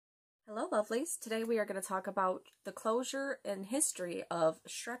Hello, lovelies. Today we are going to talk about the closure and history of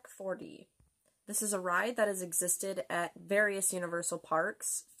Shrek 4D. This is a ride that has existed at various Universal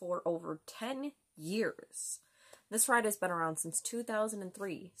parks for over 10 years. This ride has been around since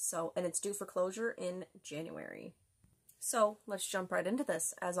 2003, and it's due for closure in January. So, let's jump right into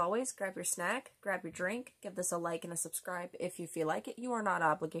this. As always, grab your snack, grab your drink, give this a like and a subscribe if you feel like it. You are not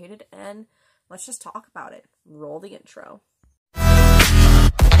obligated, and let's just talk about it. Roll the intro.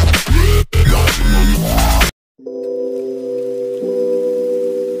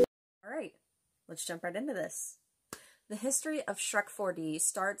 Alright, let's jump right into this. The history of Shrek 4D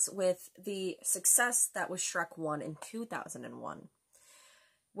starts with the success that was Shrek 1 in 2001.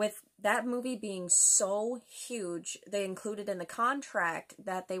 With that movie being so huge, they included in the contract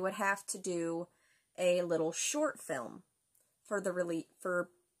that they would have to do a little short film for the release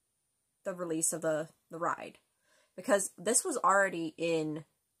of the ride. Because this was already in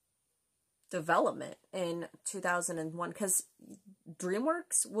development in 2001, because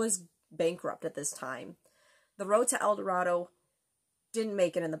DreamWorks was bankrupt at this time. The Road to El Dorado didn't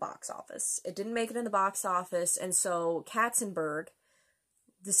make it in the box office. It didn't make it in the box office, and so Katzenberg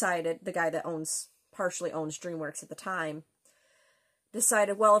decided, the guy that partially owns DreamWorks at the time,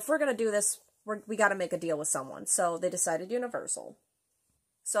 decided, well, if we're going to do this, we got to make a deal with someone. So they decided Universal.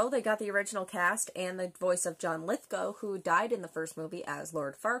 So they got the original cast and the voice of John Lithgow, who died in the first movie as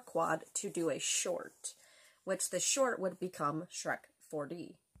Lord Farquaad, to do a short, which the short would become Shrek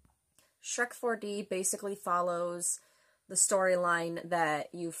 4D. Shrek 4D basically follows the storyline that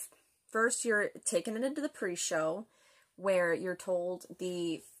you're taken into the pre-show, where you're told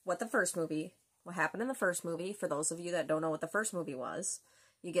what happened in the first movie. For those of you that don't know what the first movie was,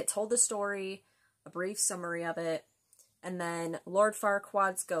 you get told the story, a brief summary of it, and then Lord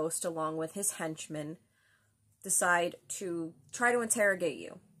Farquaad's ghost, along with his henchmen, decide to try to interrogate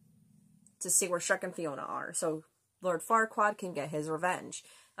you to see where Shrek and Fiona are, so Lord Farquaad can get his revenge.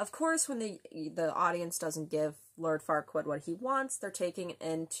 Of course, when the audience doesn't give Lord Farquaad what he wants, they're taken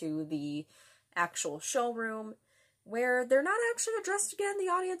into the actual showroom, where they're not actually addressed again.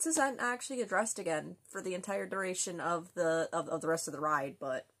 The audience isn't actually addressed again for the entire duration of the rest of the ride,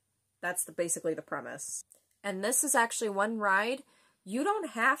 but that's basically the premise. And this is actually one ride you don't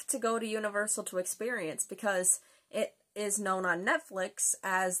have to go to Universal to experience, because it is known on Netflix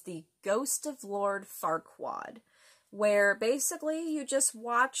as The Ghost of Lord Farquaad, where basically you just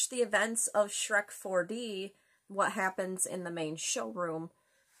watch the events of Shrek 4D, what happens in the main showroom,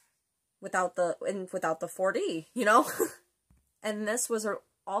 without the 4D, you know? And this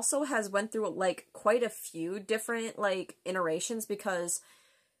also has went through quite a few different iterations, because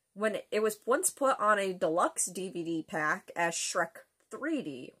when it was once put on a deluxe DVD pack as Shrek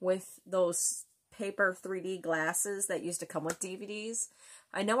 3D with those paper 3D glasses that used to come with DVDs.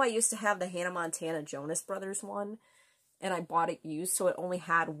 I know I used to have the Hannah Montana Jonas Brothers one, and I bought it used, so it only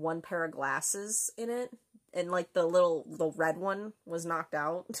had one pair of glasses in it, and the red one was knocked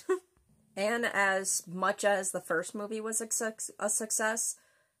out. And as much as the first movie was a success,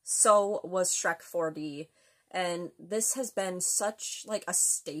 so was Shrek 4D. And this has been such, a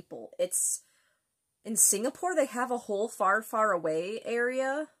staple. In Singapore, they have a whole Far, Far Away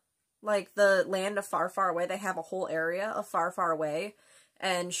area. The land of Far, Far Away, they have a whole area of Far, Far Away.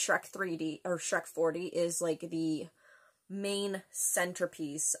 And Shrek 3D, or Shrek 4D, is, the main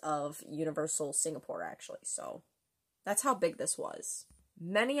centerpiece of Universal Singapore, actually. So, that's how big this was.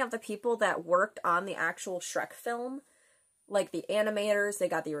 Many of the people that worked on the actual Shrek film, the animators, they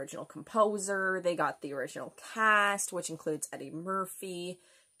got the original composer, they got the original cast, which includes Eddie Murphy,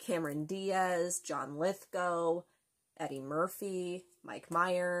 Cameron Diaz, John Lithgow, Eddie Murphy, Mike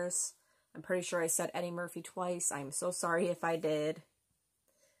Myers. I'm pretty sure I said Eddie Murphy twice. I'm so sorry if I did.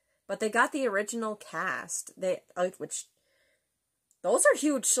 But they got the original cast, which, those are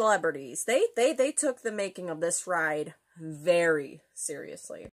huge celebrities. They took the making of this ride very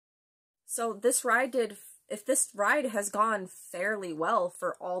seriously. So if this ride has gone fairly well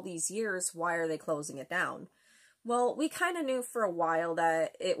for all these years, why are they closing it down? Well, we kind of knew for a while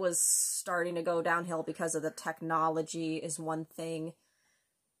that it was starting to go downhill because of the technology is one thing.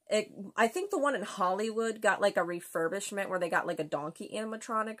 I think the one in Hollywood got a refurbishment where they got a donkey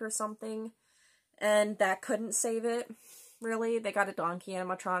animatronic or something, and that couldn't save it, really. They got a donkey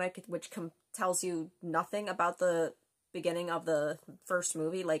animatronic, which tells you nothing about the beginning of the first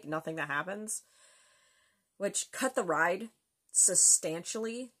movie, nothing that happens, which cut the ride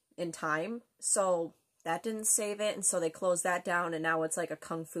substantially in time, so that didn't save it, and so they closed that down, and now it's a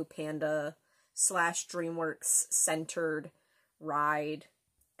Kung Fu Panda / DreamWorks centered ride.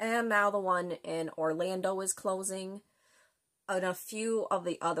 And now the one in Orlando is closing. and a few of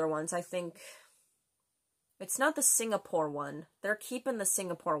the other ones. I think it's not the Singapore one. They're keeping the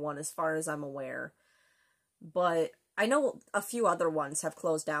Singapore one as far as I'm aware. But I know a few other ones have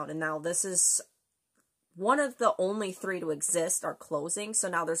closed down, and now this is one of the only 3 to exist are closing, so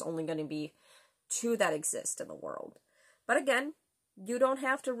now there's only going to be 2 that exist in the world. But again, you don't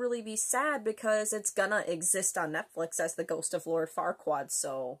have to really be sad because it's gonna exist on Netflix as the Ghost of Lord Farquaad,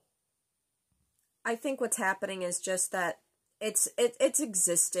 so I think what's happening is just that it's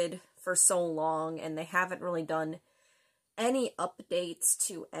existed for so long, and they haven't really done any updates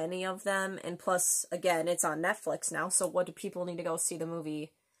to any of them, and plus, again, it's on Netflix now, so what do people need to go see the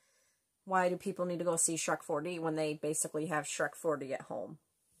movie? Why do people need to go see Shrek 4D when they basically have Shrek 4D at home?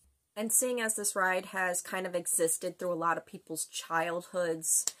 And seeing as this ride has kind of existed through a lot of people's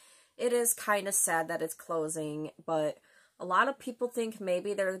childhoods, it is kind of sad that it's closing, but a lot of people think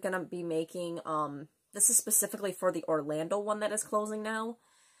maybe they're going to be making, this is specifically for the Orlando one that is closing now.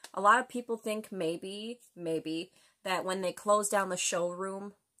 A lot of people think maybe, that when they close down the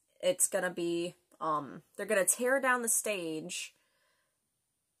showroom, it's going to be, they're going to tear down the stage,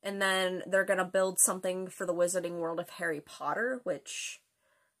 and then they're going to build something for the Wizarding World of Harry Potter, which,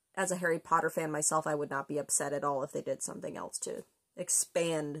 as a Harry Potter fan myself, I would not be upset at all if they did something else to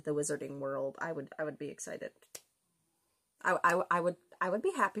expand the Wizarding World. I would be excited. I would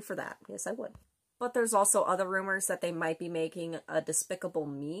be happy for that. Yes, I would. But there's also other rumors that they might be making a Despicable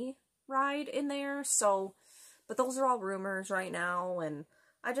Me ride in there. So, but those are all rumors right now, and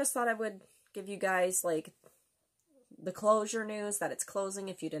I just thought I would give you guys like the closure news that it's closing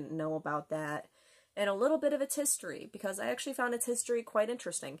if you didn't know about that. And a little bit of its history, because I actually found its history quite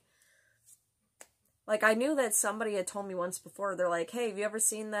interesting. Like, I knew that somebody had told me once before, they're like, hey, have you ever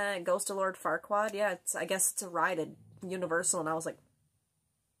seen the Ghost of Lord Farquaad? Yeah, I guess it's a ride at Universal, and I was like,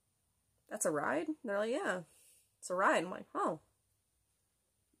 that's a ride? And they're like, yeah, it's a ride. I'm like, oh,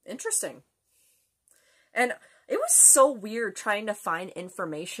 interesting. And it was so weird trying to find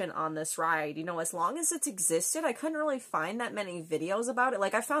information on this ride. You know, as long as it's existed, I couldn't really find that many videos about it.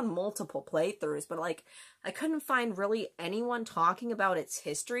 Like, I found multiple playthroughs, but, like, I couldn't find really anyone talking about its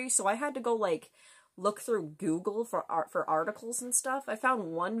history, so I had to go, like, look through Google for articles and stuff. I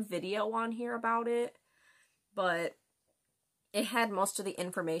found one video on here about it, but it had most of the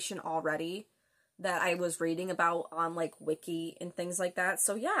information already that I was reading about on, like, Wiki and things like that.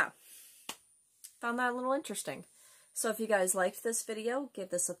 So, yeah. Found that a little interesting. So if you guys liked this video, give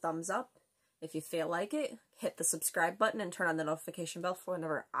this a thumbs up. If you feel like it, hit the subscribe button and turn on the notification bell for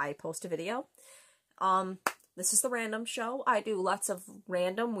whenever I post a video. This is the Random Show. I do lots of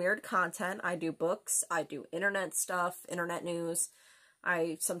random, weird content. I do books. I do internet stuff, internet news.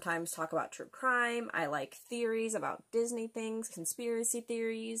 I sometimes talk about true crime. I like theories about Disney things, conspiracy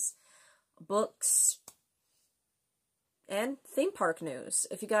theories, books, and theme park news.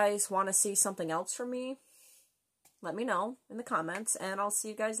 If you guys want to see something else from me, let me know in the comments, and I'll see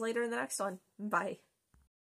you guys later in the next one. Bye.